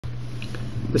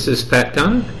This is Pat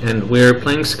Gunn, and we're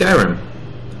playing Skyrim.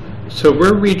 So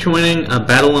we're rejoining a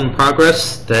battle in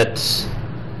progress that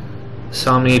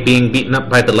saw me being beaten up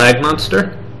by the lag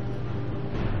monster.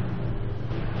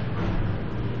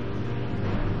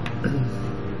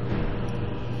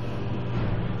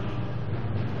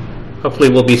 Hopefully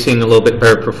we'll be seeing a little bit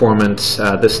better performance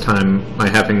this time by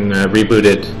having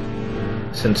rebooted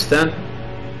since then.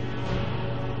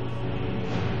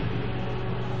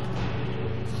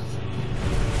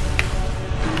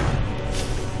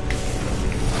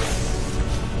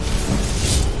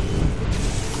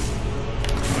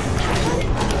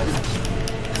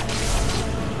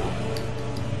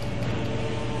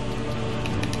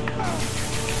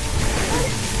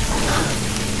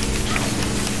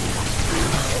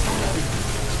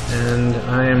 And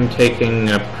I am taking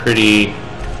a pretty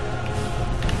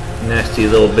nasty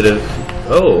little bit of...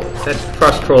 Oh, that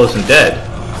frost troll isn't dead.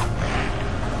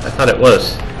 I thought it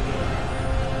was.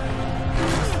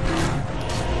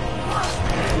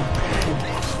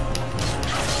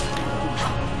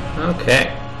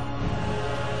 Okay.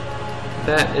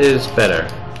 That is better.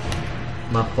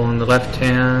 Muffle in the left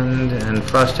hand and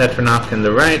Frost Atronach in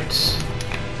the right.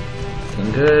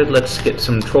 Looking good. Let's get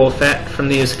some troll fat from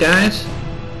these guys.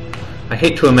 I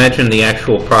hate to imagine the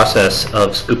actual process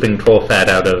of scooping troll fat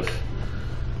out of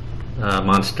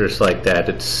monsters like that.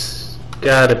 It's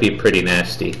gotta be pretty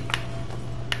nasty.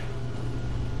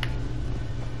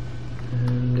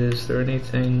 And is there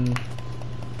anything...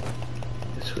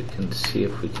 I guess we can see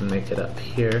if we can make it up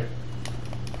here.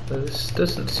 This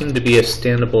doesn't seem to be a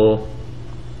standable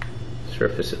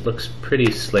surface. It looks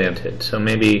pretty slanted, so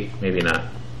maybe not.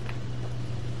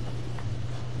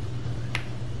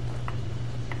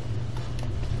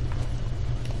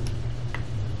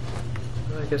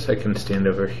 I guess I can stand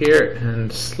over here and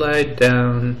slide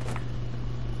down.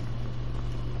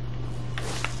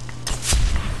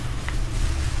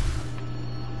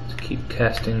 Let's keep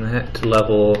casting that to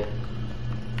level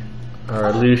our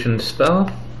illusion spell.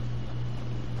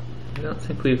 I don't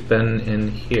think we've been in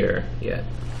here yet.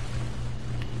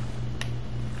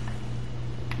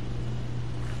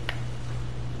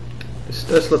 This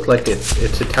does look like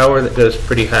it's a tower that goes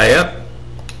pretty high up.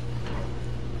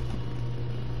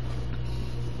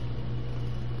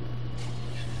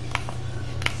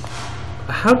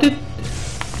 How did...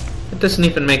 It doesn't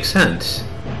even make sense.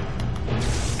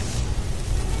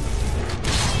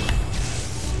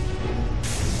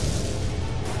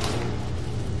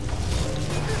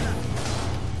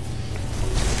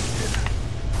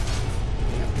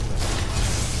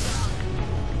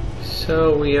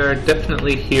 So we are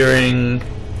definitely hearing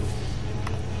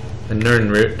a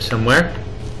Nirnroot somewhere.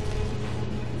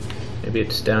 Maybe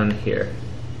it's down here.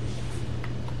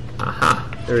 Aha,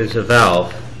 there is a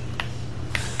valve.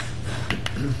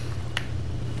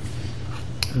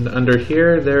 And under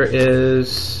here there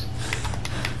is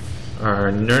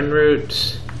our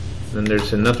Nirnroot, then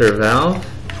there's another valve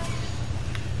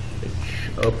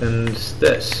which opens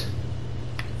this.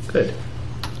 Good.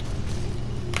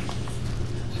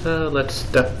 So let's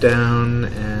duck down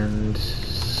and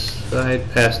slide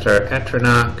past our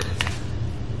Atronach,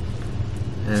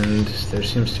 and there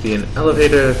seems to be an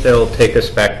elevator that'll take us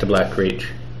back to Blackreach.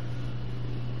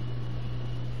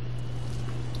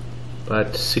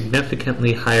 But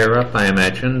significantly higher up, I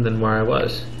imagine, than where I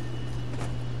was.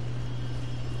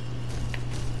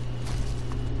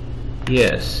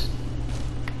 Yes.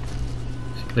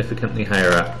 Significantly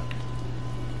higher up.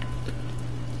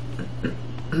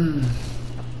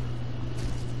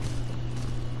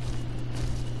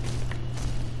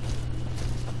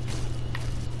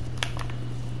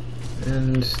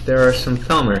 And there are some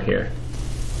falmer here.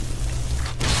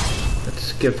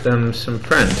 Let's give them some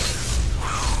friends.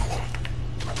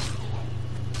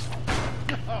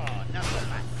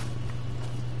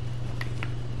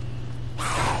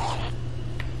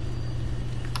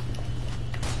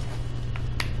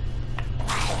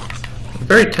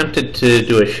 Very tempted to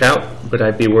do a shout, but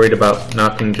I'd be worried about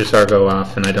knocking Draugr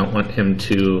off, and I don't want him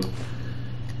to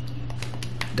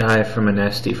die from a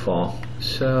nasty fall.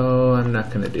 So I'm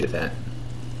not going to do that.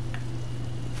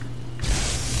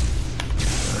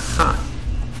 Aha!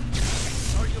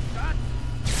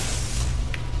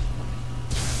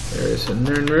 There's a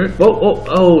Nirnroot. Whoa, whoa,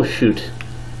 oh shoot.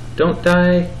 Don't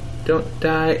die, don't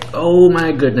die. Oh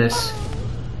my goodness.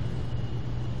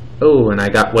 Oh, and I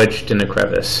got wedged in a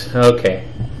crevice. Okay.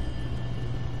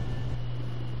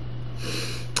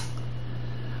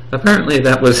 Apparently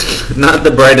that was not the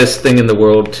brightest thing in the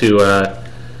world to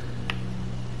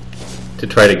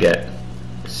try to get.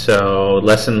 So,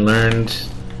 lesson learned.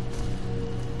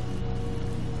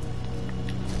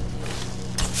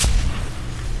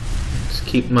 Let's Just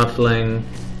keep muffling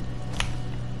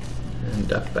and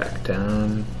duck back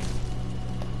down.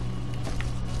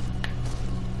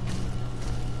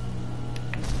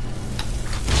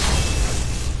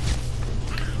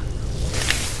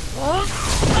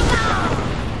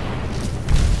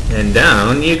 And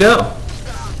down you go.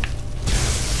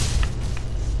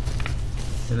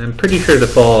 And I'm pretty sure the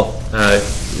fall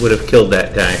would have killed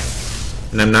that guy.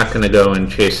 And I'm not going to go and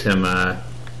chase him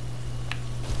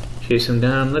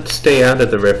down. Let's stay out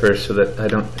of the river so that I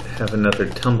don't have another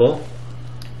tumble.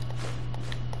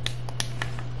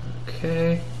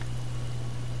 Okay.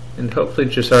 And hopefully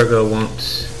Draugr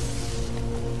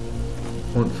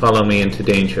won't follow me into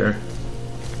danger.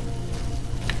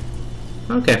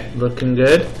 Okay, looking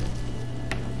good.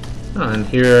 Oh, and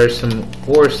here are some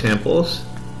ore samples.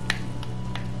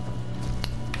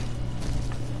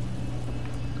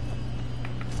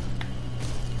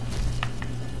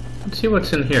 Let's see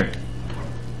what's in here.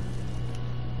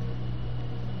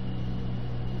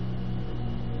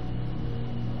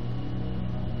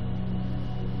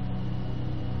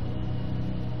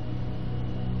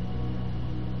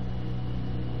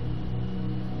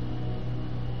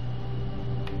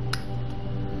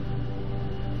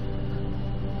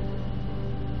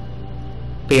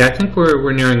 Yeah, I think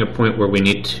we're nearing a point where we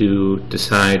need to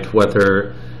decide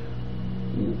whether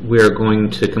we're going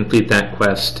to complete that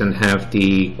quest and have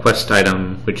the quest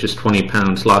item, which is 20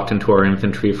 pounds, locked into our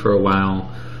inventory for a while,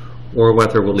 or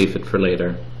whether we'll leave it for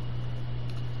later.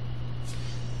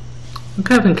 I'm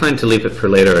kind of inclined to leave it for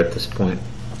later at this point.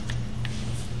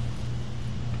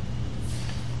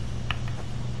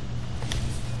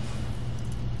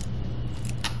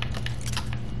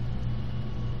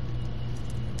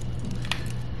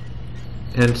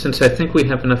 And since I think we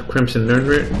have enough Crimson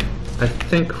Nirnroot, I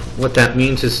think what that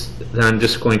means is that I'm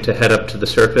just going to head up to the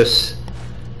surface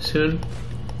soon.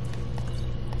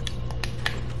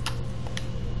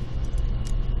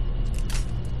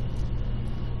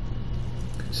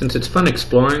 Since it's fun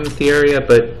exploring the area,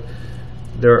 but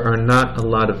there are not a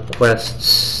lot of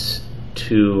quests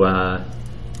to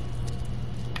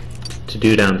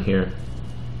do down here.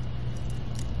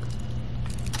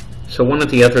 So one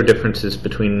of the other differences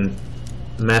between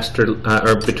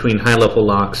between high-level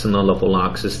locks and low-level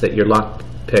locks is that your lock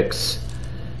picks,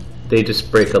 they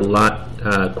just break a lot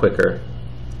quicker.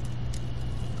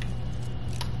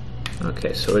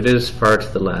 Okay, so it is far to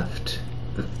the left,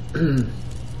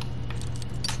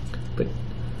 but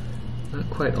not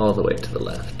quite all the way to the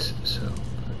left. So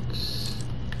let's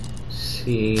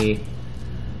see.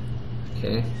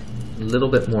 Okay, a little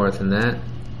bit more than that.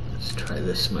 Let's try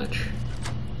this much.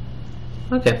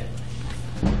 Okay.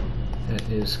 That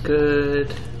is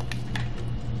good.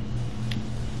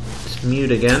 Let's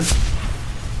mute again.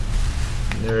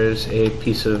 There is a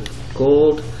piece of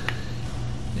gold.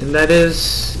 And that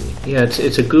is, yeah,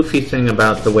 it's a goofy thing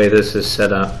about the way this is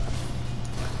set up.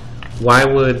 Why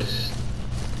would...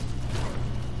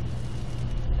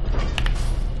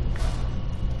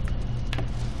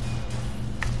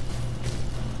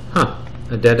 Huh,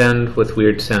 a dead end with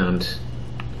weird sound.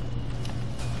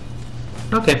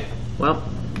 Okay, well,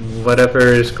 whatever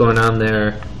is going on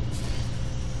there,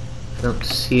 I don't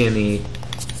see any...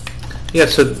 Yeah,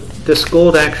 so this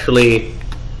gold actually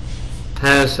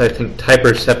has, I think,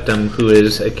 Tiber Septim, who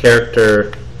is a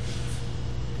character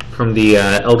from the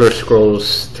Elder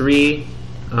Scrolls 3.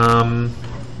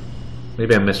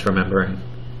 Maybe I'm misremembering.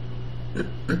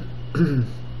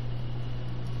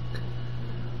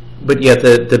 But yeah,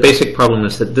 the basic problem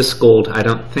is that this gold I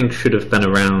don't think should have been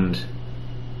around,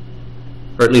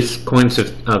 or at least coins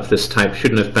of this type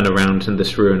shouldn't have been around in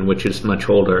this ruin, which is much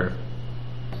older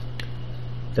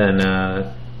than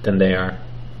they are.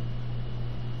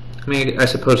 I mean, I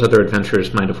suppose other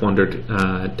adventurers might have wandered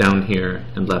down here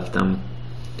and left them.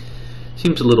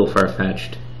 Seems a little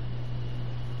far-fetched.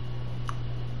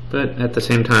 But at the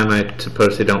same time, I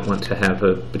suppose they don't want to have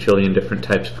a bajillion different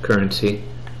types of currency.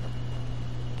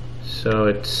 So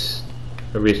it's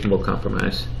a reasonable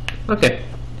compromise. Okay.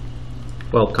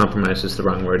 Well, compromise is the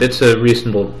wrong word. It's a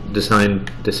reasonable design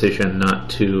decision not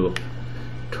to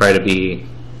try to be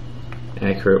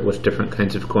accurate with different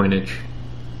kinds of coinage.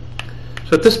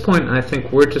 So at this point, I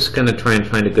think we're just going to try and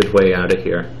find a good way out of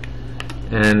here.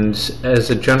 And as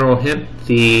a general hint,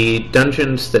 the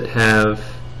dungeons that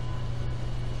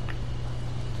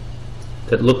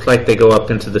look like they go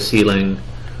up into the ceiling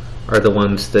are the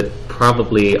ones that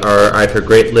probably are either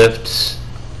great lifts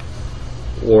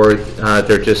or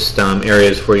they're just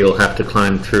areas where you'll have to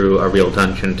climb through a real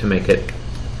dungeon to make it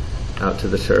out to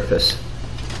the surface.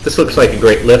 This looks like a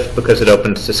great lift because it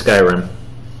opens to Skyrim.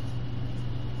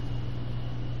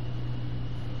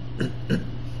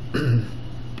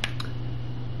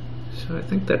 So I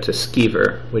think that's a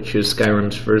skeever, which is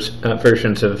Skyrim's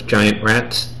versions of giant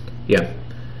rats. Yeah,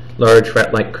 large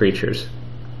rat-like creatures.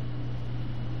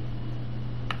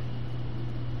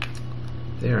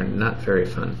 They are not very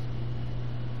fun.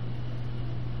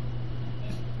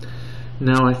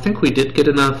 Now, I think we did get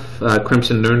enough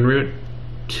Crimson Nirnroot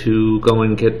to go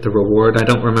and get the reward. I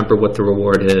don't remember what the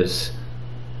reward is,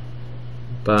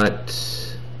 but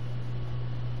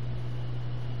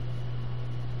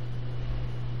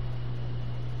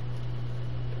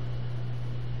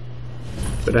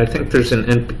I think there's an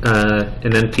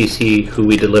NPC who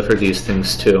we deliver these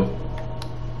things to.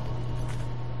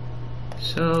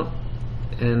 So,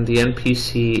 and the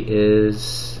NPC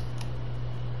is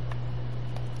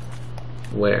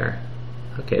where?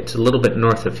 Okay, it's a little bit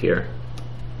north of here.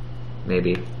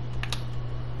 Maybe.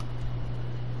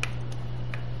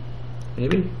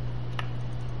 Maybe?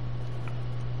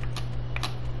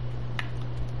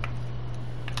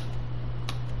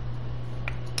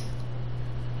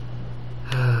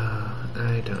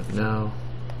 I don't know.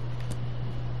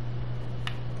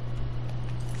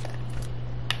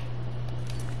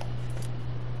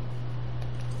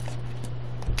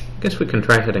 I guess we can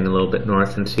try heading a little bit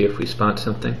north and see if we spot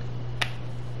something.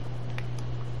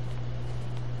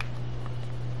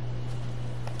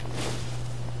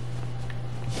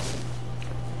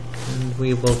 And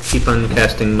we will keep on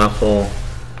casting Muffle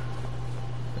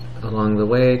along the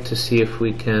way to see if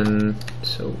we can...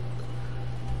 So,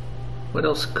 what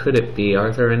else could it be?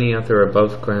 Are there any other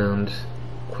above ground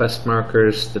quest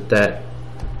markers that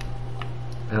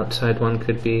outside one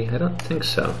could be? I don't think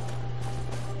so.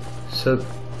 So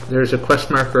there's a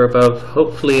quest marker above.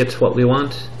 Hopefully it's what we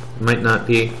want. It might not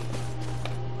be.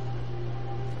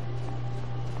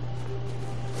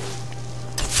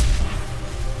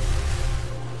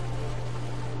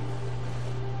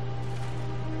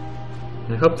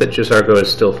 I hope that Draugr is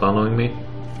still following me.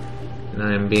 And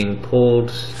I am being pulled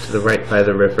to the right by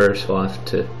the river, so I'll have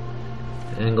to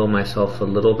angle myself a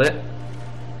little bit.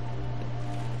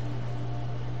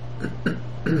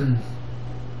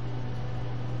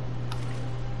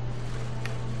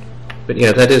 But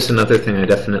yeah, that is another thing I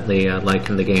definitely like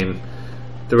in the game.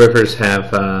 The rivers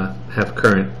have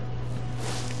current.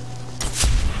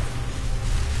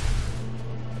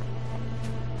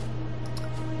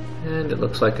 And it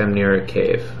looks like I'm near a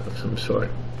cave of some sort.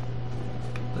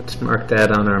 Let's mark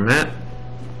that on our map.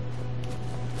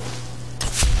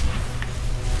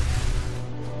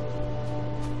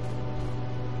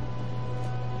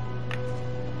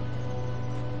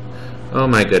 Oh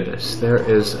my goodness, there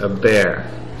is a bear.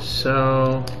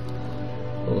 So,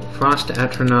 we'll Frost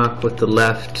Atronach with the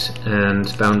left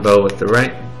and Bound Bow with the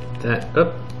right. That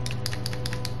up.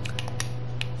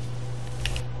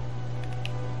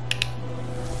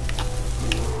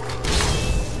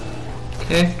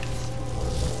 Okay.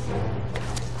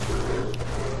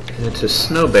 And it's a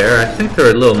snow bear. I think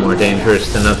they're a little more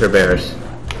dangerous than other bears.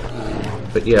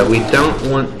 But yeah, we don't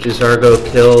want Draugr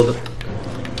killed.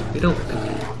 We don't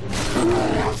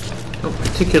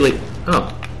particularly...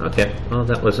 Oh, okay. Well,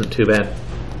 that wasn't too bad.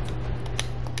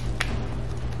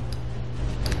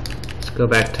 Let's go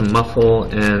back to Muffle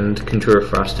and conjure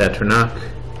Frost Atronach.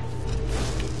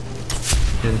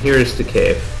 And here's the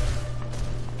cave.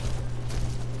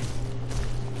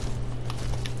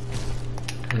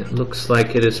 It looks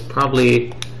like it is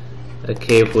probably a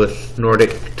cave with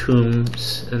Nordic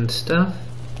tombs and stuff.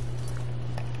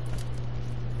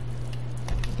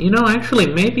 You know, actually,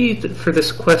 maybe for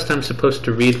this quest I'm supposed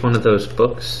to read one of those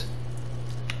books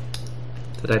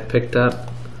that I picked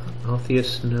up.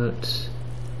 Altheus Notes.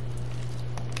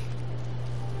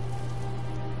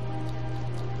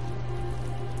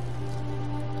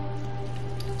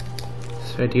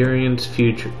 Siderian's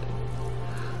Future.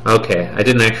 Okay, I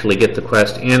didn't actually get the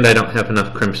quest, and I don't have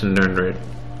enough Crimson Nirnroot.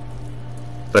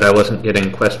 But I wasn't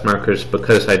getting quest markers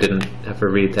because I didn't ever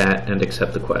read that and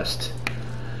accept the quest.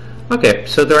 Okay,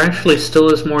 so there actually still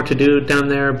is more to do down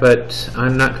there, but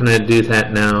I'm not going to do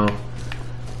that now.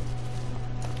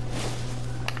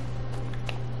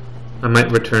 I might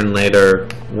return later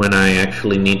when I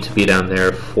actually need to be down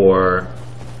there for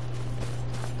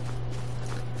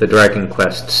the Dragon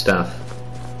Quest stuff.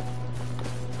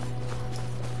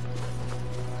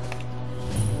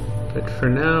 But for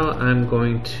now, I'm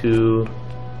going to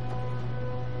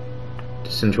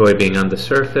just enjoy being on the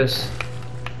surface.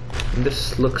 And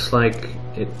this looks like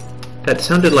it. That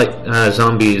sounded like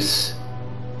zombies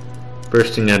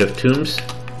bursting out of tombs.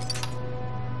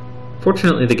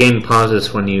 Fortunately, the game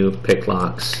pauses when you pick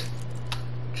locks,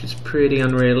 which is pretty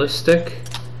unrealistic.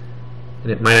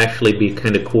 And it might actually be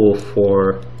kind of cool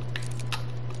for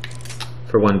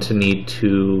one to need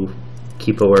to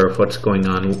keep aware of what's going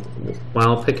on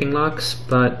while picking locks,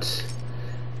 but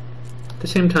at the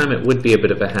same time it would be a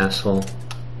bit of a hassle.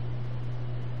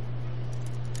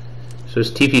 So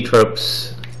as TV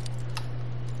tropes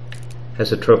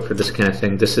has a trope for this kind of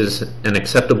thing, this is an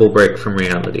acceptable break from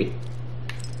reality.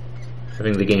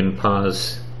 Having the game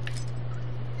pause.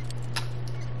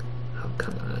 Oh,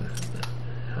 come on.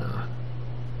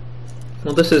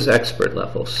 Well, this is expert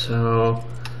level, so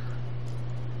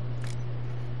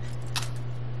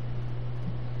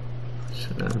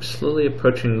now I'm slowly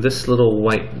approaching this little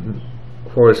white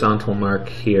horizontal mark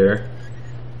here.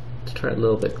 Let's try a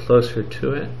little bit closer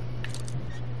to it.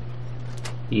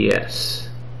 Yes.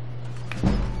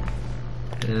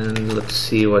 And let's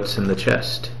see what's in the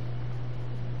chest.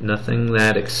 Nothing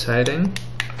that exciting,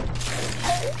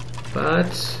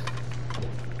 but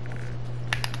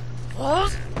huh.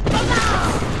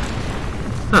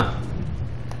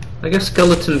 I guess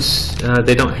skeletons,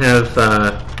 they don't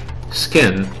have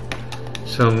skin,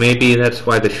 so maybe that's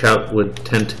why the shout would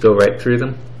tend to go right through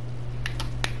them.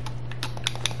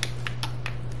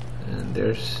 And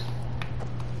there's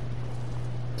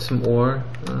some ore.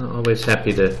 Always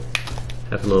happy to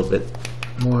have a little bit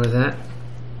more of that.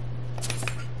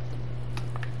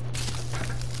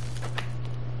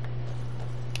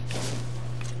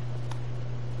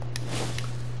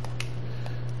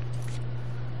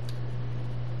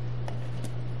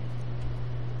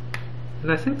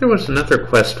 And I think there was another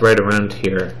quest right around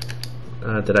here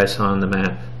that I saw on the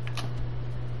map.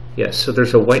 Yes, so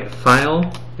there's a white phial,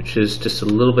 which is just a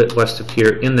little bit west of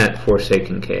here in that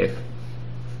Foresaken Cave.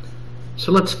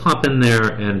 So let's pop in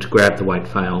there and grab the white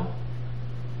phial.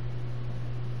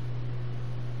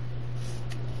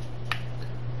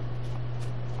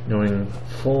 Knowing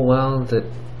full well that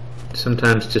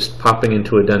sometimes just popping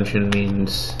into a dungeon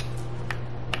means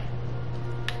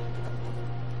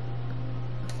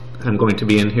I'm going to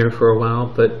be in here for a while,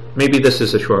 but maybe this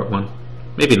is a short one.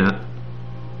 Maybe not.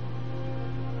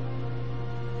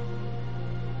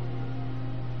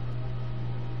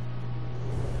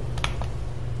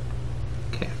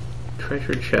 Okay,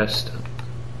 treasure chest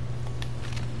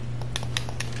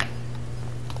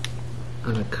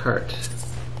on a cart.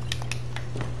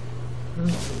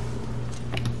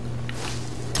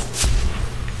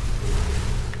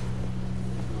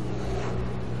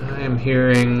 I am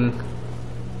hearing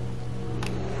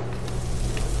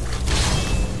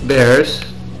bears.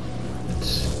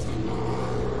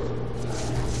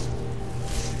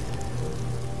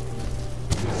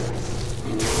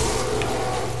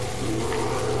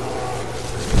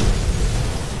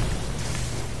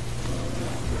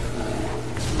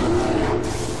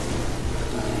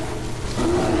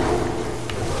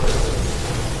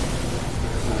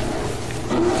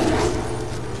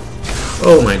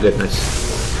 Oh my goodness.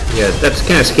 Yeah, that's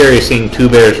kind of scary seeing two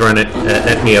bears run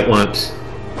at me at once.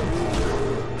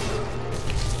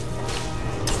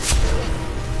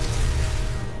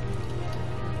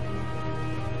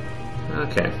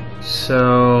 Okay,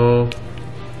 so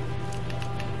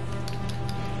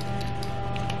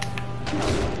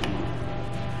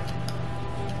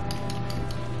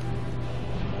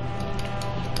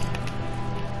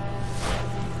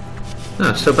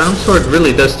so Bound Sword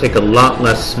really does take a lot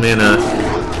less mana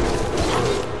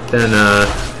than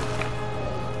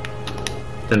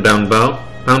Bound Bow.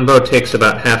 Bound Bow takes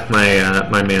about half my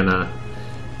my mana.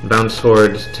 Bound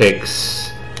Sword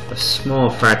takes a small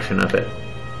fraction of it.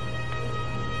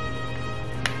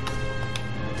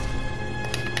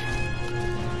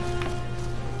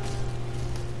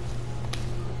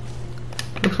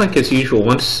 Looks like as usual,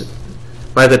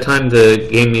 by the time the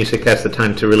game music has the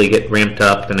time to really get ramped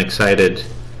up and excited,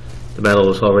 the battle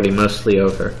is already mostly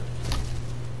over.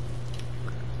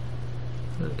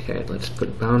 Okay, let's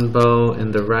put Bound Bow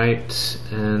in the right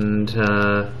and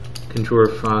Conjure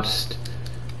Frost.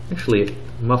 Actually,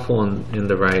 Muffle in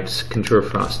the right, Conjure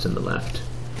Frost in the left.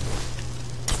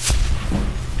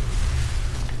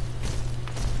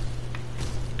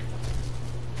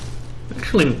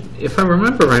 Actually, if I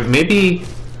remember right, maybe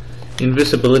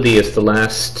invisibility is the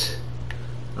last,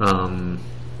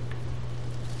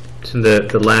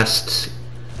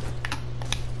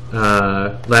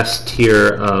 last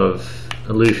tier of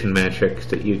illusion magic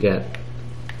that you get.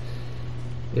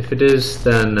 If it is,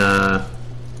 then I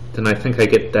think I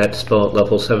get that spell at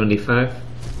level 75.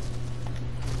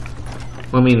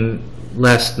 Well, I mean,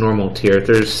 last normal tier.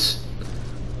 There's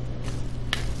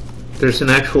an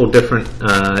actual different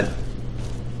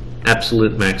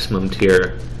absolute maximum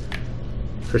tier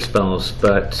for spells,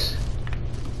 but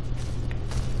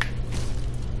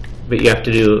you have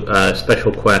to do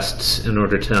special quests in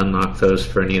order to unlock those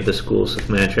for any of the schools of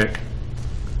magic.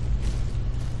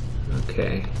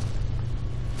 Okay.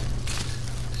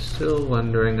 Still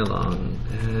wandering along,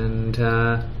 and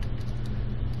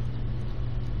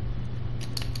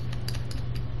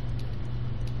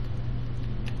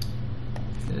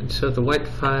so the white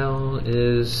phial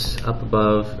is up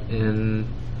above in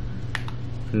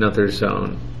another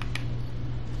zone.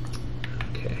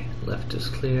 Okay, left is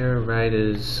clear, right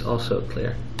is also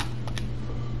clear.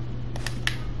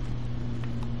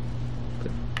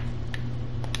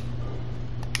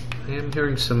 I am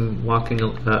hearing some walking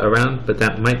around, but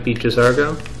that might be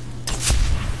Draugr.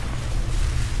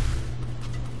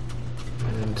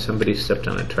 And somebody stepped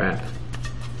on a trap.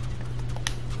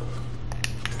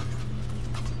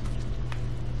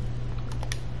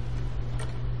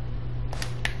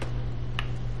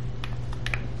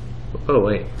 Oh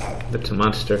wait, that's a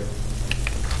monster.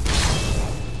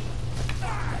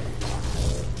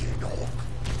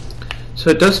 So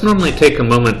it does normally take a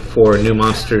moment for new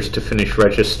monsters to finish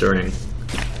registering.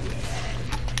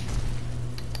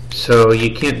 So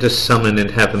you can't just summon and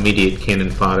have immediate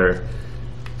cannon fodder.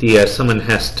 The summon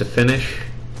has to finish,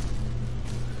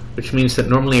 which means that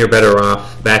normally you're better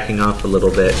off backing off a little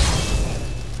bit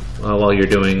while you're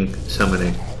doing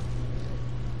summoning.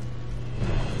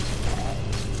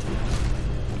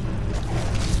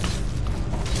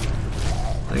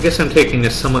 I guess I'm taking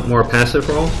a somewhat more passive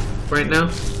role right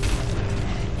now.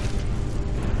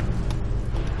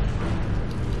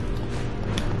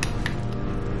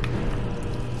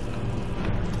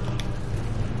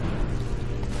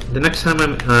 The next time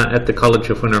I'm at the College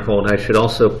of Winterhold, I should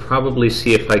also probably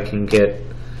see if I can get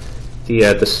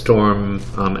the Storm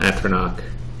Atronach.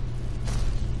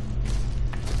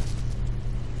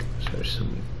 So there's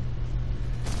some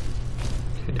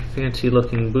kind of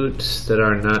fancy-looking boots that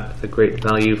are not a great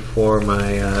value for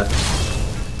my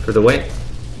for the weight.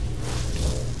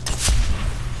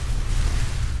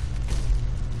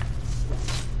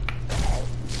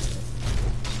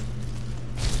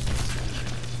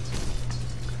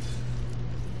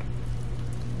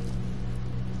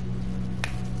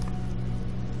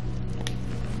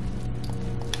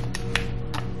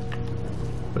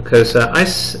 Because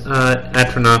ice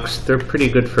Atronachs, they're pretty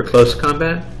good for close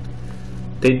combat.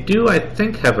 They do, I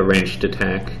think, have a ranged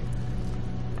attack,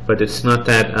 but it's not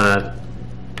that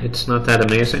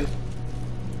amazing.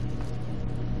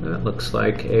 That looks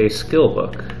like a skill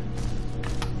book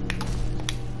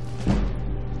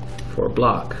for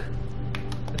block.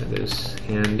 That is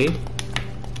handy.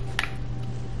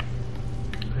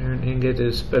 Iron ingot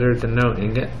is better than no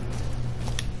ingot.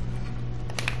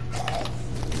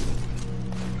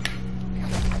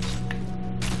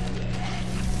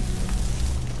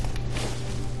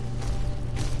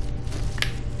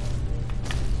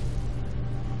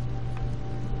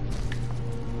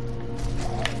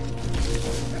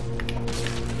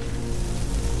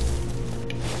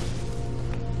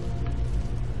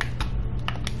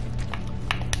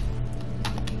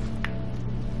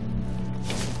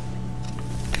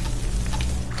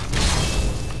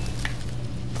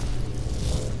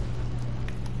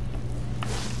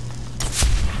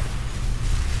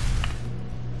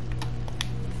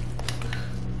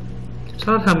 It's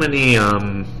odd how many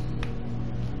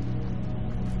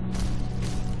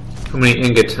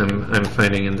ingots I'm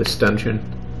finding in this dungeon.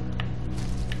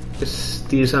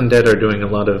 These undead are doing a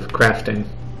lot of crafting.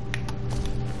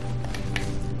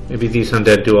 Maybe these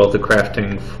undead do all the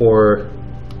crafting for...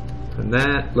 And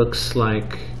that looks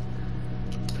like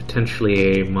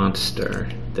potentially a monster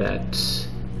that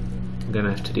I'm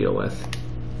gonna have to deal with.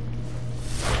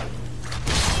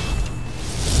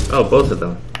 Oh, both of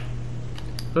them.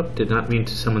 Oop, did not mean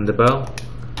to summon the bow.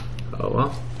 Oh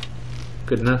well.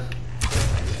 Good enough.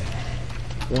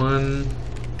 1,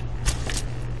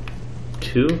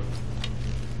 2.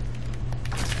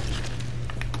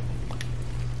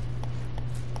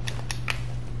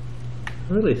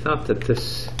 I really thought that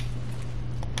this...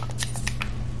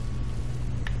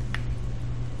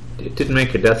 It didn't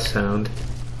make a death sound.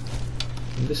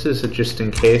 This is a just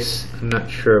in case. I'm not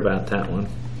sure about that one.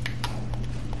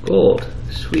 Gold.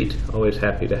 Sweet. Always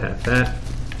happy to have that.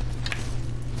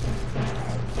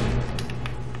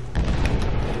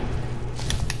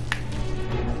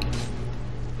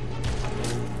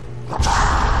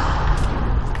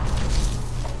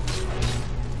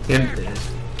 And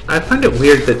I find it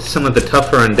weird that some of the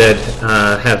tougher undead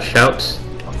have shouts.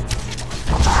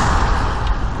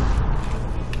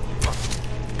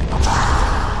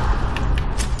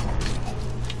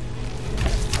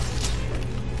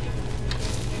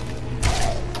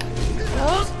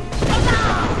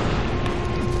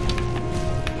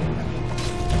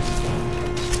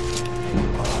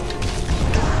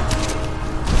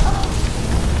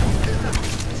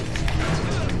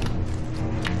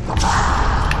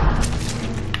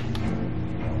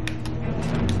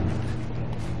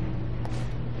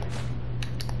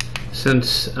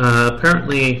 since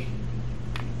apparently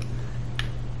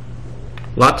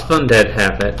lots of undead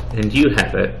have it, and you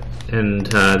have it, and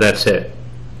that's it.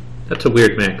 That's a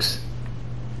weird mix.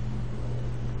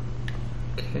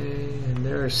 Okay, and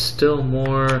there are still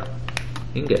more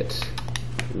ingots.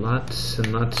 Lots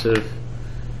and lots of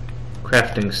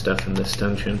crafting stuff in this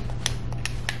dungeon.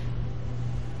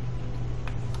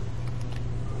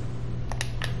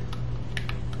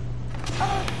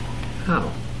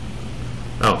 How?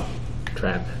 Oh,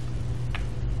 trap.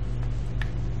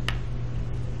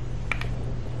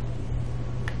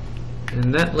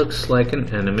 And that looks like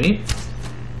an enemy.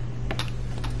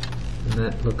 And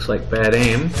that looks like bad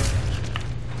aim.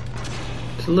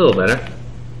 It's a little better.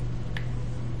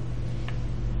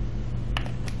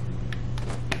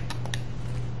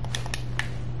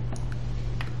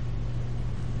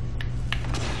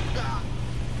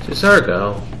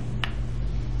 Draugr.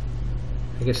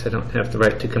 I guess I don't have the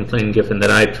right to complain given that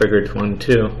I triggered one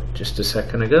too just a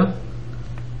second ago.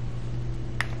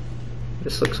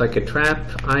 This looks like a trap.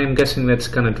 I am guessing that's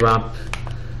going to drop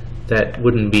that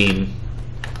wooden beam.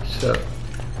 So,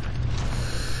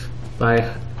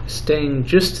 by staying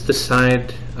just to the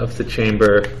side of the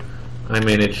chamber, I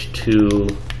managed to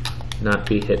not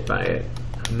be hit by it.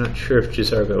 I'm not sure if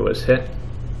Draugr was hit.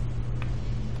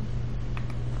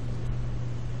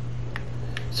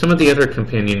 Some of the other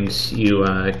companions you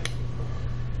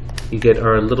get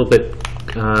are a little bit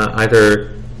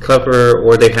either clever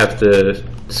or they have the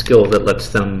skill that lets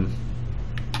them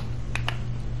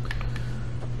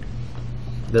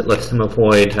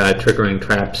avoid triggering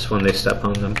traps when they step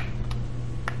on them.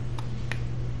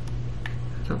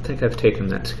 I don't think I've taken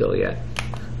that skill yet.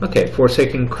 Okay,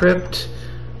 Foresaken Crypt.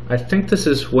 I think this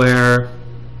is where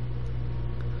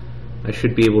I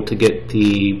should be able to get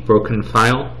the broken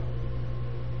phial.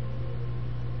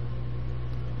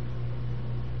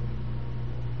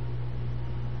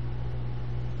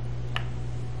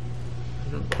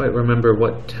 I don't quite remember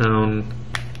what town.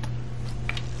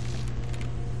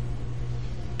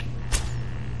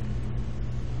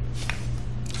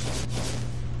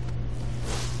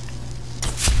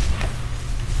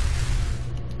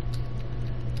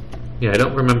 Yeah, I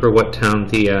don't remember what town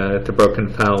the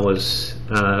broken phial was.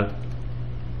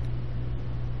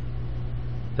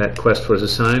 That quest was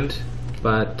assigned,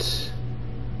 but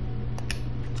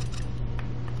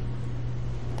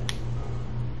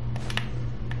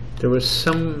there was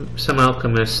some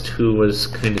alchemist who was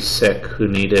kind of sick who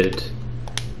needed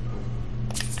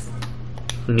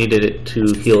it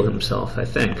to heal himself, I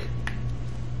think.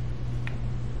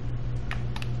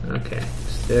 Okay,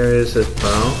 so there is a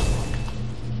bow.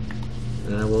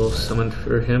 And I will summon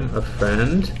for him a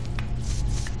friend.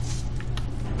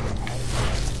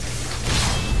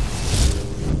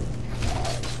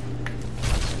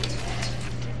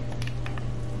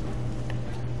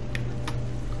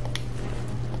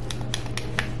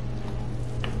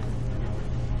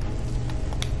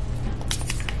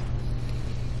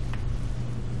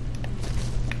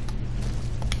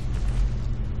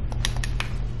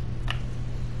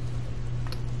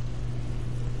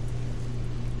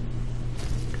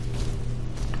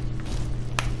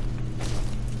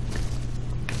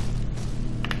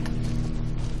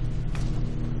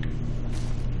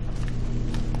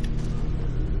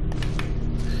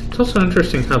 It's also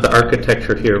interesting how the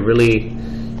architecture here really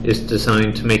is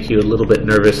designed to make you a little bit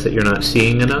nervous that you're not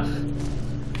seeing enough.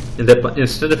 And that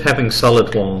instead of having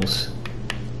solid walls,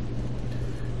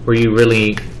 where you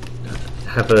really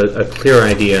have a clear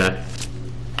idea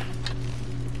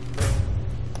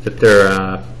that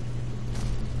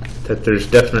there's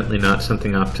definitely not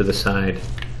something off to the side,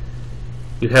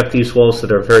 you have these walls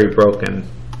that are very broken.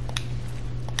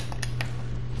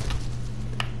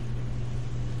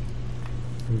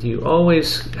 You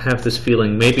always have this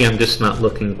feeling, maybe I'm just not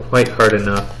looking quite hard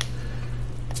enough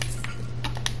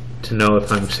to know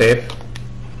if I'm safe.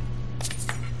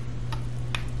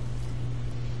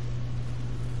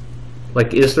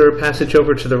 Like, is there a passage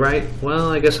over to the right?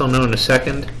 Well, I guess I'll know in a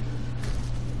second.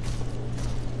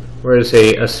 Whereas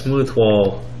a smooth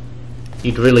wall,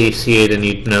 you'd really see it and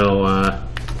you'd know,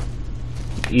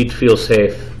 you'd feel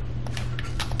safe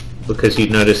because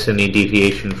you'd notice any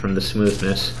deviation from the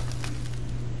smoothness.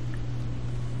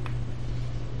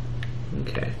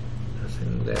 Okay,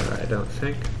 nothing there, I don't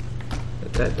think.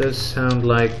 But that does sound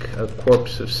like a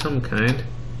corpse of some kind.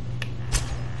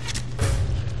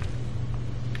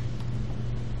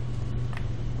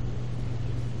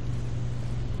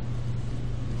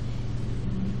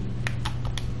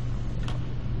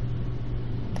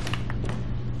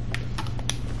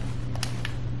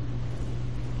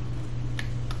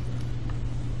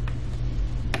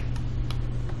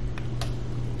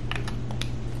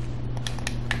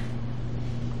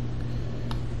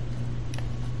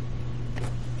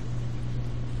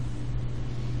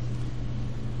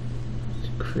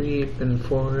 creeping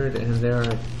forward, and there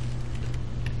are...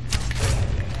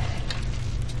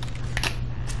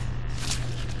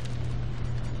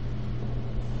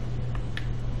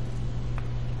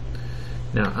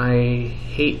 Now, I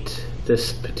hate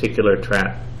this particular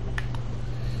trap.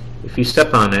 If you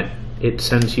step on it, it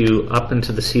sends you up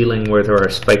into the ceiling where there are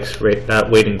spikes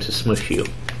waiting to smush you.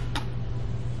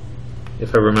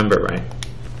 If I remember right.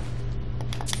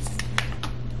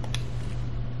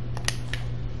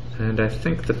 And I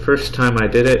think the first time I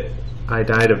did it, I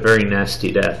died a very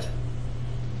nasty death.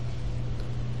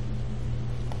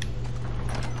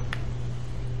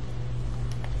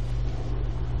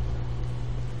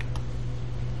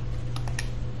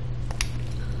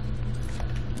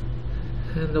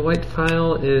 And the white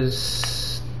phial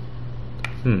is...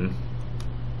 I'm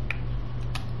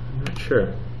not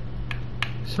sure.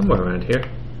 Somewhere around here.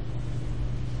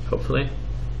 Hopefully.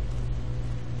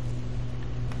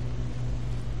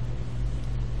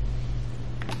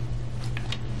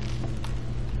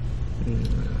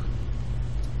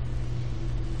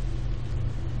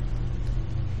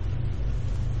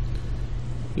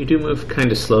 You do move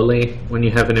kind of slowly when you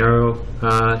have an arrow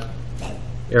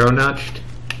notched.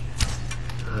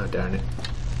 Oh, darn it.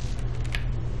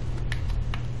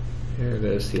 There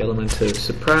goes the element of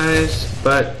surprise,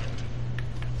 but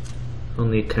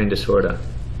only kinda sorta.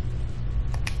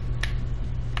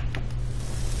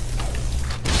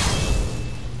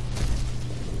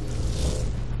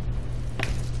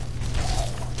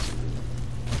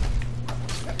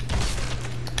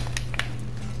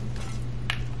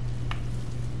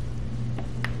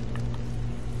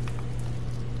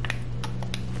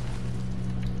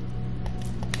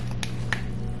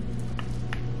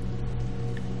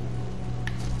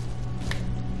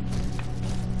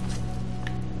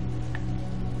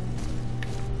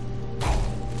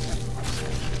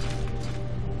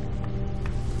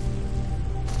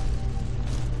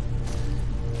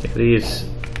 These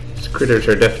critters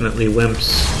are definitely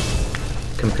wimps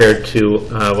compared to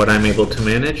what I'm able to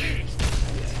manage.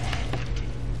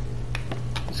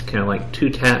 It's kind of like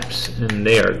 2 taps and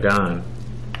they are gone.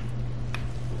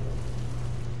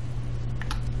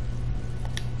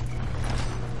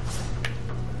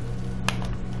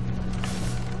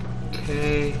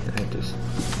 Okay, I just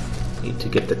need to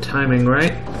get the timing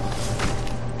right.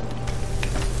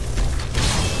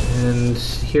 And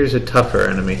here's a tougher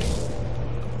enemy.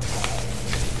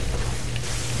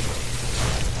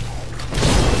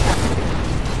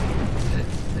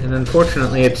 And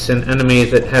unfortunately, it's an enemy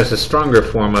that has a stronger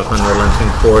form of unrelenting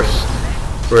force,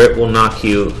 where it will knock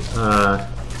you,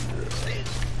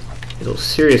 it'll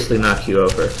seriously knock you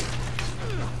over.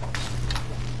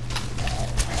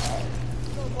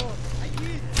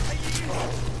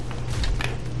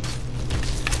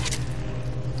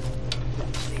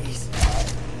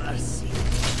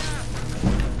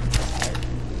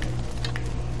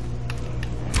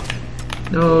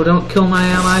 No, don't kill my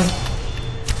ally.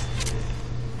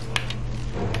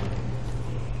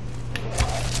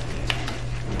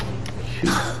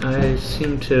 I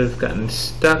seem to have gotten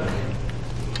stuck.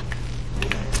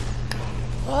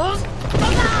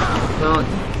 Well,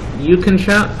 you can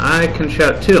shout, I can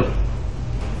shout too.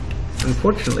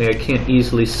 Unfortunately, I can't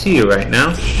easily see you right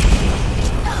now.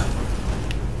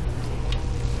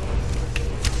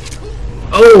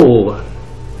 Oh!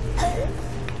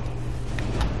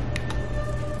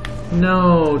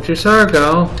 No,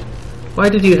 Draugr, why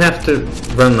did you have to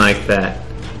run like that?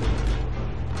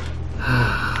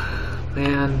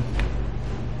 Man.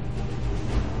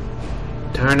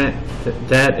 Darn it.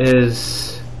 That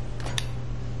is...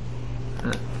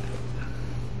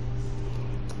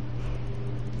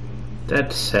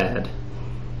 that's sad.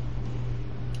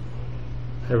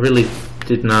 I really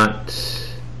did not...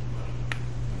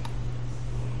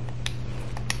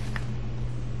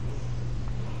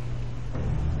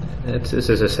 This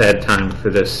is a sad time for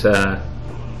this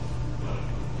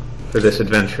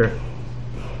adventure.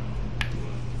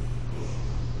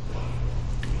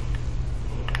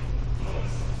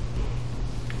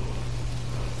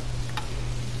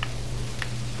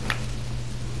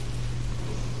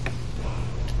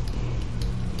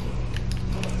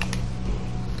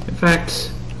 In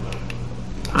fact,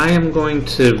 I am going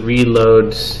to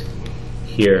reload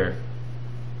here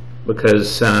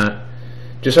because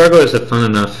Draugr is a fun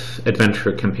enough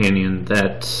adventure companion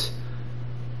that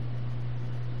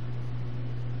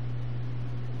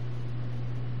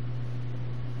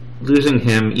losing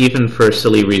him, even for a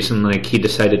silly reason like he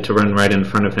decided to run right in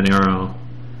front of an arrow,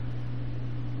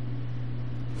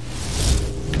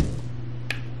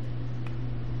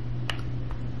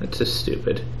 that's just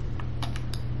stupid.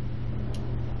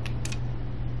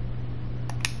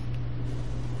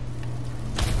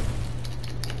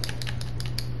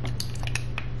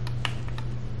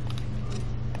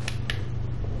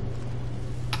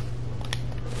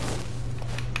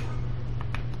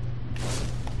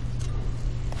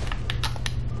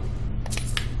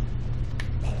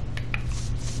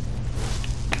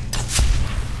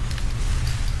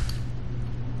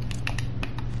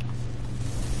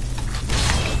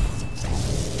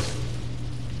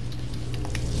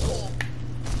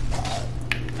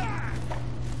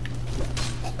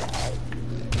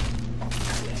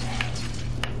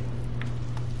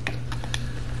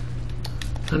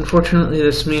 Unfortunately,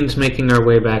 this means making our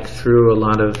way back through a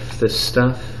lot of this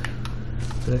stuff.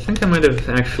 But I think I might have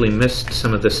actually missed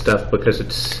some of this stuff because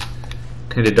it's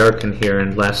kind of dark in here,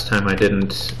 and last time I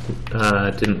didn't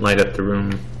light up the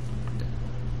room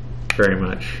very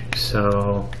much.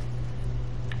 So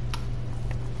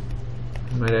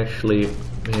I might actually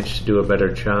manage to do a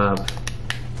better job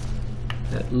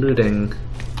at looting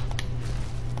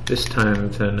this time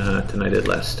than I did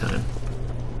last time.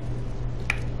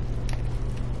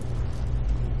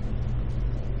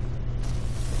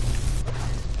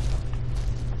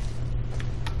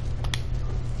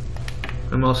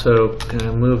 I'm also going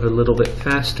to move a little bit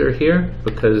faster here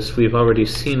because we've already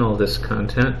seen all this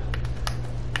content.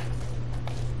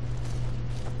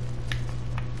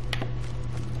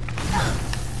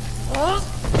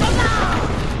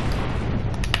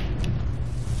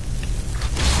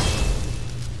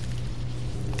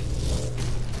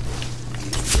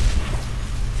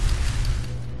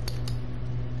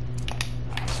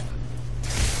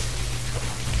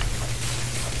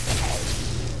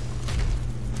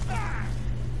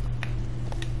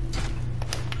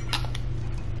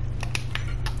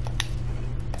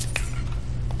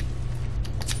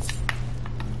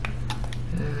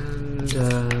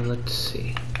 Let's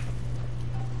see.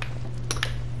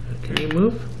 Can you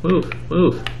move?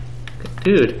 Move.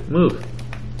 Dude, move.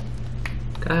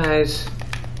 Guys.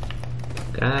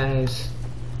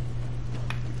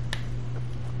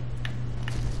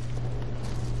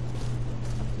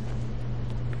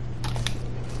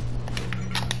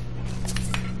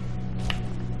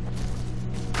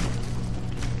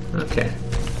 Okay.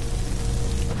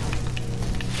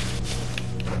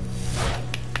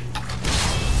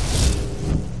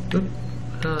 Oop.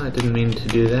 Oh, I didn't mean to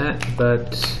do that,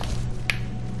 but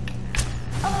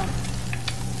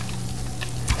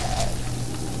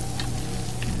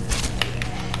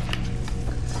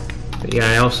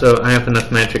yeah, I have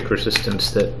enough magic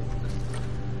resistance that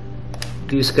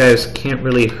these guys can't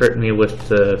really hurt me with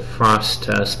the frost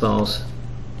spells.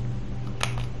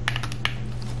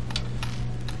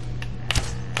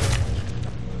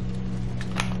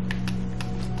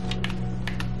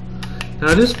 Now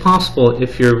it is possible,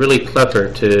 if you're really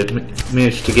clever, to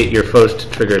manage to get your foes to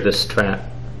trigger this trap,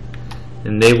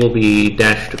 and they will be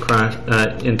dashed across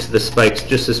into the spikes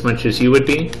just as much as you would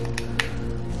be,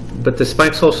 but the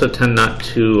spikes also tend not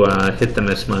to hit them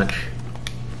as much.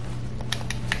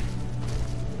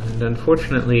 And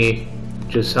unfortunately,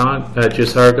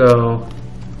 Draugr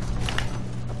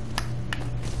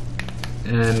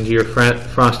and your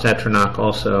Frost Atronach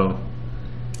also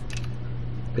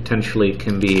potentially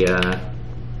can be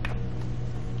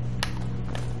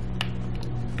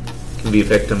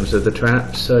victims of the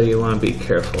trap, so you want to be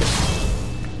careful.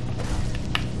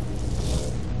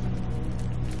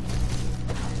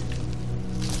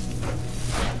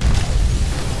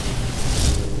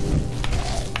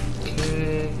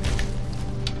 Okay.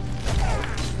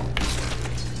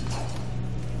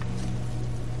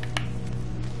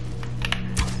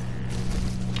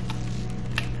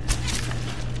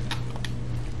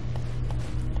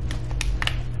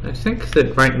 I think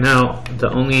that right now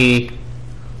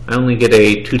I only get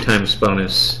a 2x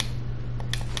bonus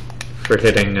for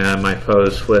hitting my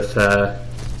foes with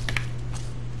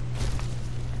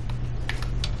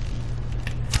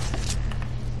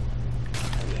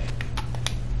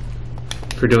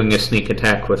for doing a sneak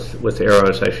attack with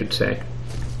arrows, I should say.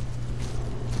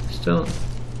 Still,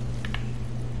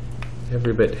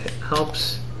 every bit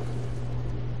helps,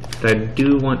 but I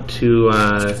do want to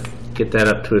get that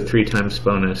up to a 3x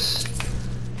bonus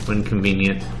when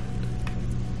convenient.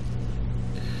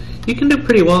 You can do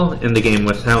pretty well in the game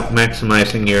without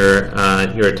maximizing your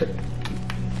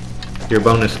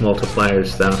bonus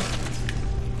multipliers, though.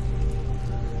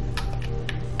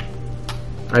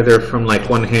 Either from like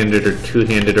one-handed or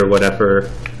two-handed or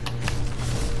whatever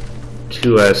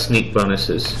to sneak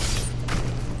bonuses.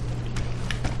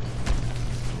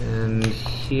 And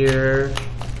here,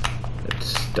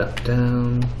 let's duck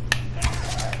down.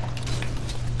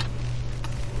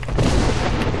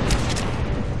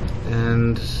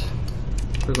 And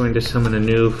we're going to summon a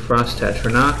new Frost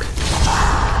Atronach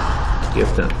to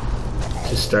give them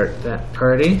to start that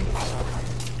party.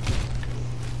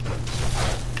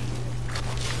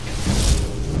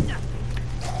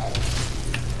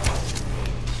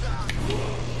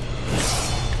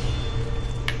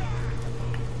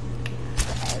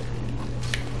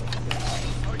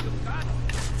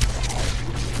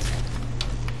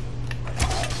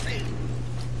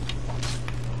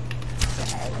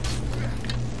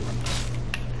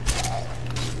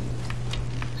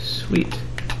 Sweet.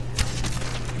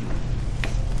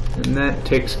 And that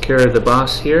takes care of the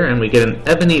boss here, and we get an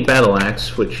ebony battle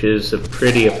axe, which is a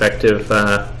pretty effective,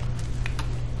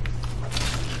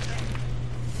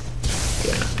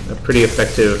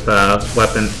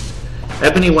 weapon.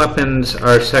 Ebony weapons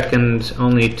are second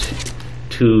only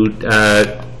to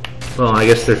well, I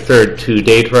guess they're third to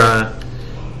Draugr,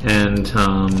 and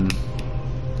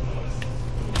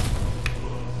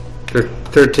they're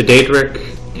third to Draugr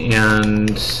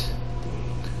and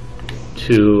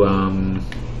to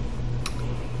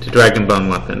Dragonbone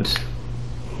weapons.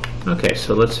 Okay,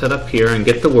 so let's head up here and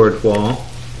get the word wall.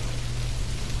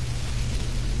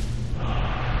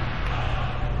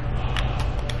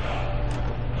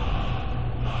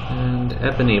 And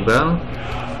ebony bow.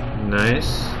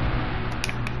 Nice.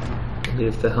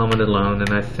 Leave the helmet alone, and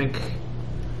I think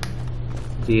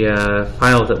the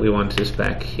phial that we want is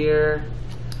back here.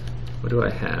 What do I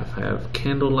have? I have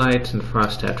candlelight and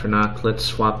frost atronach. Let's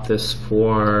swap this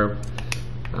for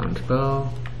bound bow.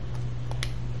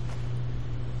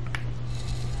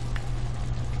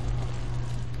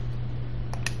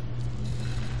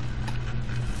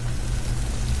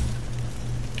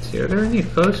 See, are there any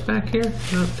foes back here?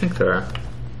 I don't think there are.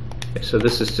 Okay, so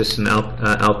this is just an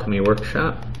alchemy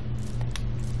workshop.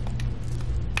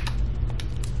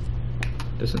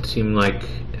 Doesn't seem like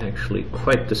actually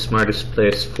quite the smartest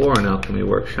place for an alchemy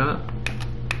workshop,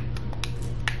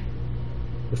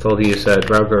 with all these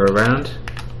Draugr around,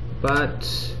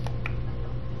 but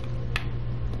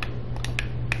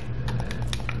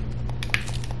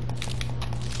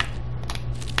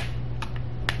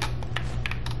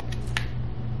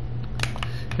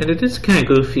and it is kind of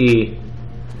goofy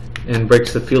and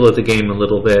breaks the feel of the game a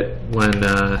little bit when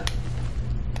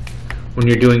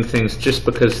you're doing things just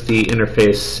because the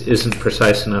interface isn't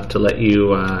precise enough to let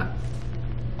you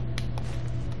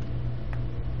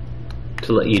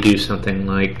do something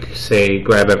like, say,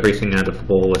 grab everything out of the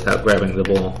bowl without grabbing the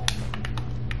bowl.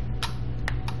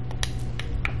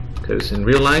 Because in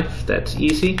real life, that's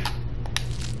easy.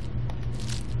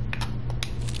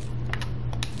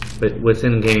 But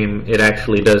within game, it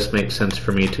actually does make sense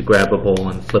for me to grab a bowl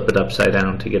and flip it upside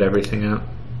down to get everything out.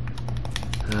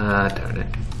 Ah, darn it.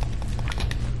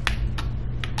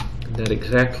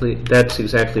 That's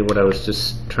exactly what I was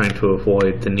just trying to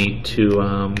avoid, the need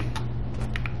to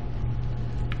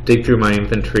dig through my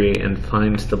inventory and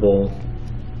find the bowl.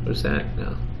 What was that?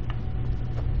 No.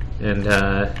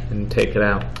 And take it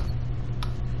out.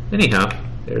 Anyhow,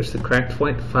 there's the cracked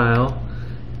white phial,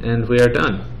 and we are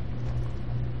done.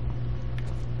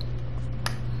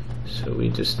 So we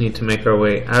just need to make our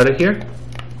way out of here.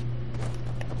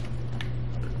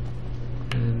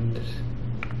 And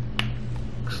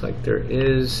looks like there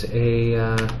is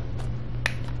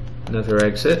another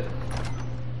exit.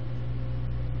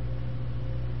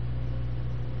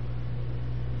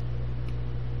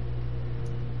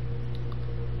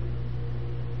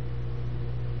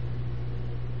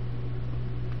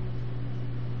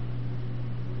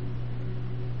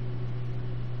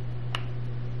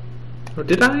 Or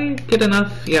did I get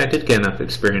enough? Yeah, I did get enough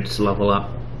experience to level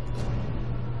up.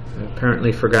 I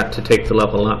apparently forgot to take the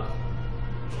level up.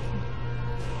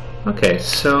 Okay,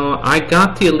 so I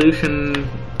got the illusion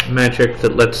magic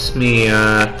that lets me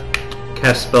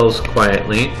cast spells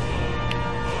quietly.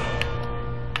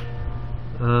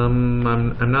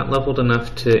 I'm not leveled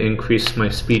enough to increase my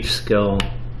speech skill.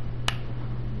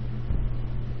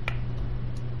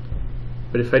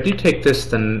 But if I do take this,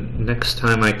 then next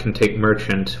time I can take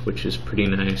Merchant, which is pretty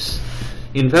nice.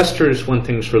 Investor is when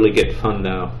things really get fun,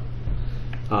 though.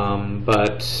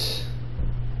 But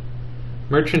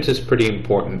Merchant is pretty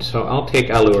important, so I'll take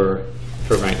Allure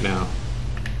for right now.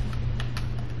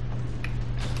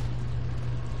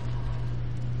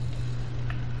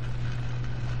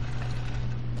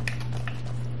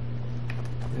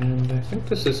 And I think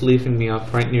this is leaving me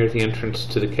off right near the entrance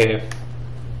to the cave.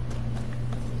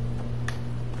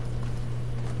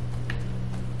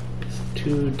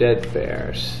 Two dead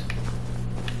bears.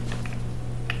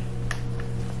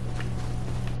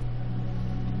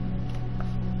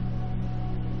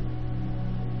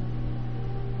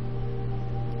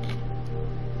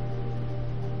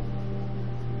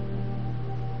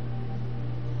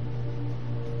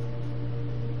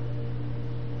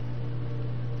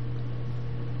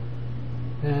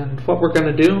 And what we're going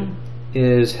to do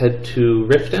is head to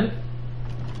Riften.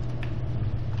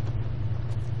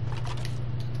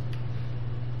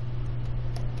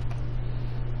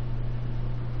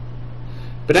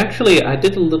 But actually, I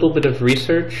did a little bit of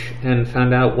research and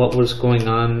found out what was going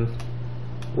on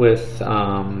with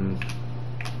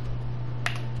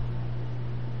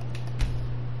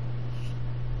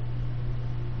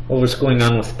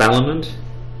Balimund,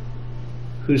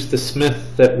 who's the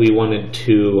smith that we wanted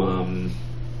to,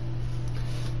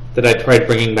 that I tried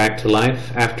bringing back to life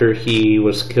after he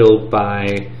was killed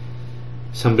by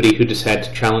somebody who decided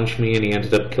to challenge me, and he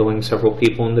ended up killing several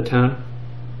people in the town.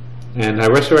 And I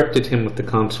resurrected him with the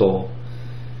console,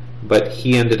 but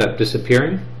he ended up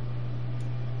disappearing.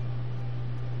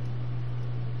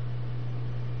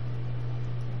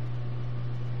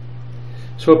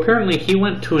 So apparently he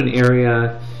went to an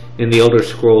area in the Elder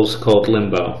Scrolls called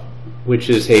Limbo, which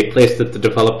is a place that the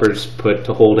developers put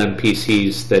to hold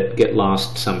NPCs that get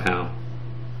lost somehow.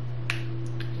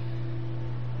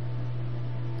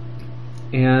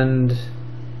 And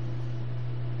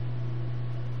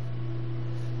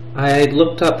I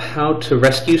looked up how to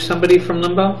rescue somebody from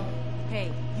Limbo.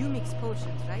 Hey, you mix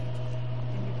potions, right?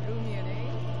 Can you brew me an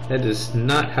ale? That is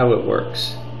not how it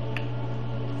works.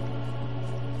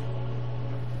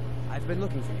 I've been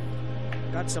looking for you.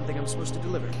 Got something I'm supposed to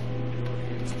deliver.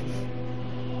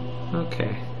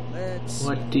 Okay. Let's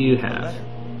What do you a have? letter.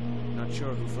 Not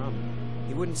sure who from.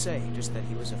 He wouldn't say, just that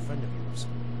he was a friend of yours.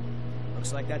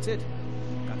 Looks like that's it.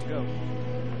 Got to go.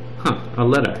 Huh, a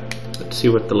letter. Let's see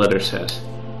what the letter says.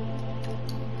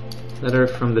 Letter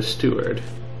from the steward.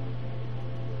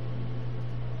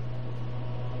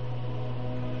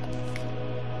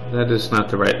 That is not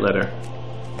the right letter.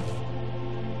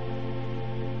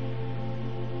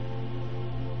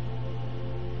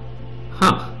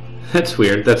 Huh, that's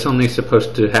weird. That's only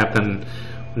supposed to happen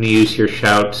when you use your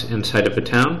shout inside of a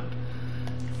town.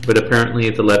 But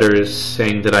apparently the letter is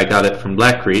saying that I got it from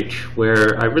Blackreach,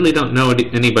 where I really don't know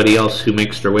anybody else who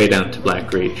makes their way down to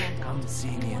Blackreach. Come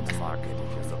see me in the market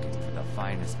if you're looking for the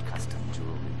finest custom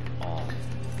jewelry in all.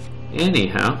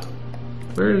 Anyhow,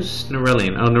 where's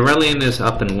Norellian? Oh, Norellian is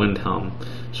up in Windhelm.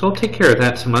 So I'll take care of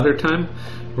that some other time.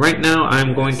 Right now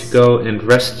I'm going to go and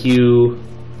rescue...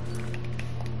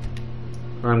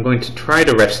 or I'm going to try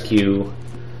to rescue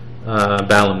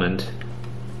Balimund.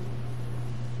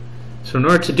 So in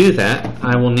order to do that,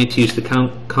 I will need to use the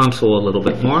console a little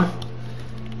bit more.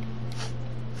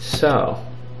 So,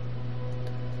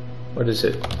 what is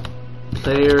it?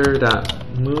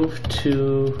 Player.move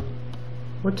to...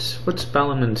 What's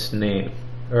Balimund's name?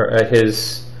 Or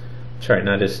his... Sorry,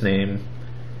 not his name.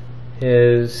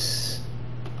 His...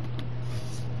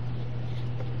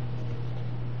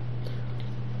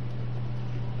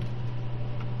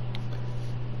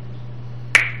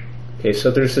 Okay,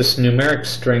 so there's this numeric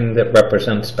string that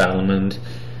represents Balimund,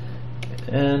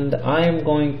 and I'm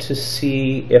going to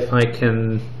see if I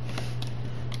can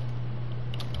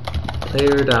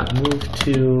player.move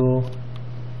to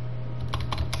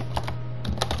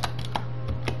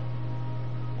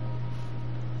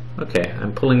okay,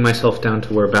 I'm pulling myself down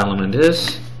to where Balimund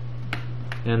is,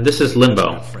 and this is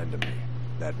Limbo. A friend of me.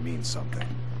 That means something.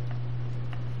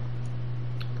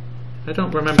 I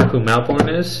don't remember who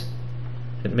Malborn is.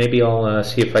 And maybe I'll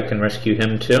see if I can rescue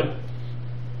him too.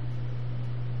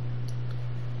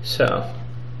 So.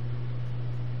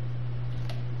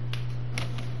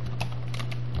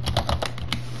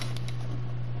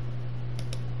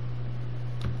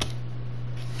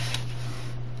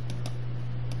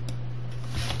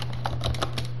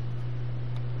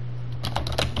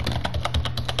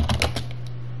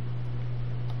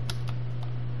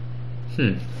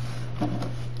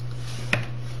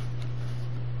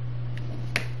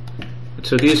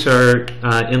 So these are,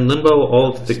 in Limbo,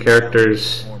 all of the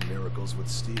characters More miracles with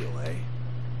steel, eh?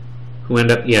 who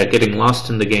end up, getting lost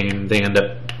in the game, they end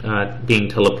up being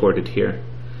teleported here.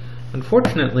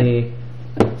 Unfortunately,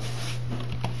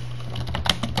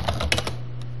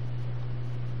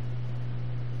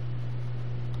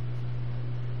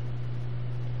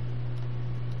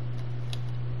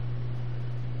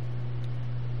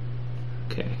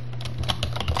 okay.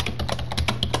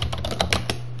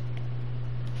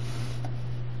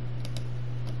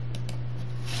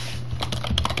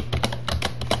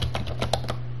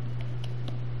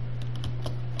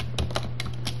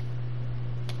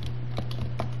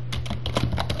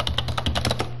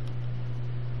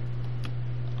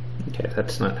 Okay,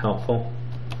 that's not helpful.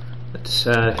 Let's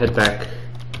head back.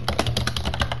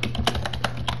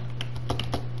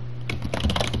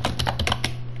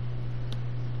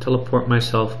 Teleport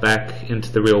myself back into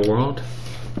the real world.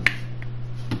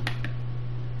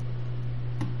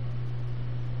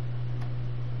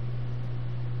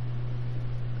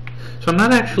 So I'm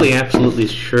not actually absolutely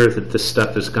sure that this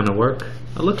stuff is going to work.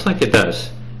 It looks like it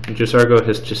does. And Draugr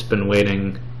has just been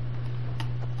waiting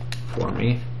for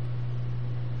me.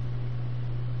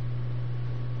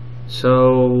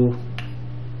 So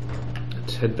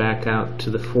let's head back out to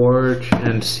the forge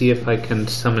and see if I can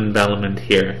summon Balimund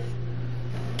here.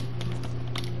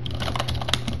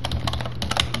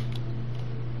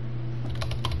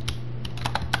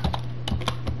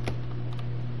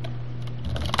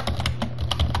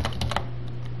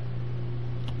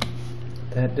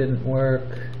 That didn't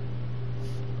work.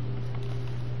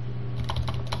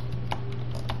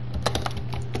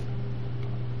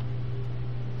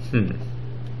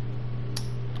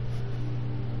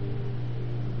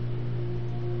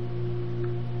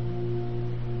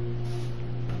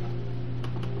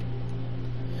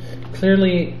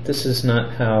 Clearly, this is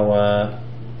not how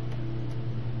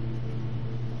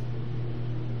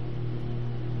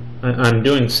I'm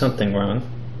doing something wrong.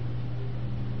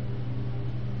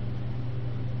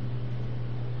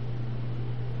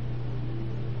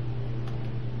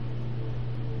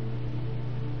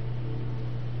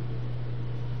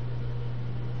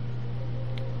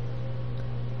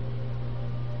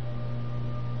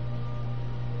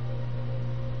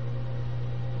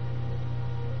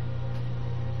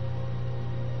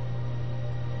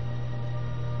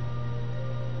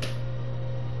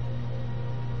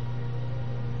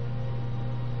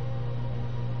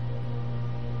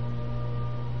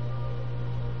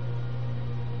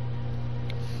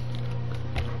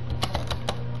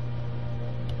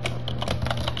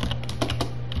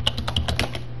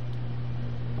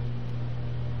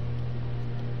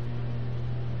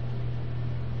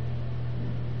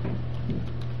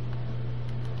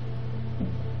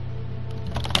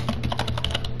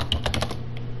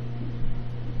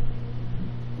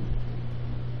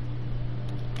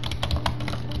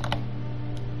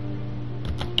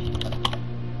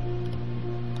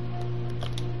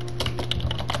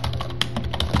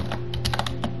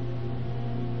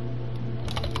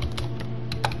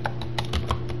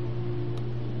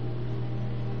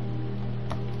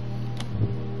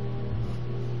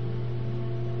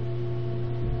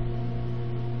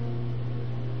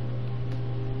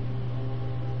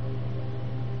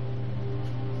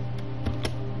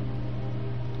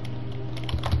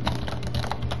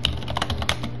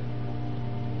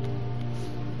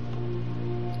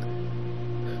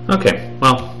 Okay,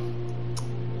 well,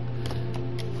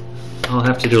 I'll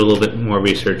have to do a little bit more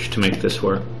research to make this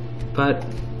work, but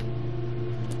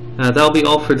that'll be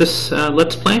all for this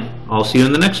Let's Play. I'll see you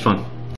in the next one.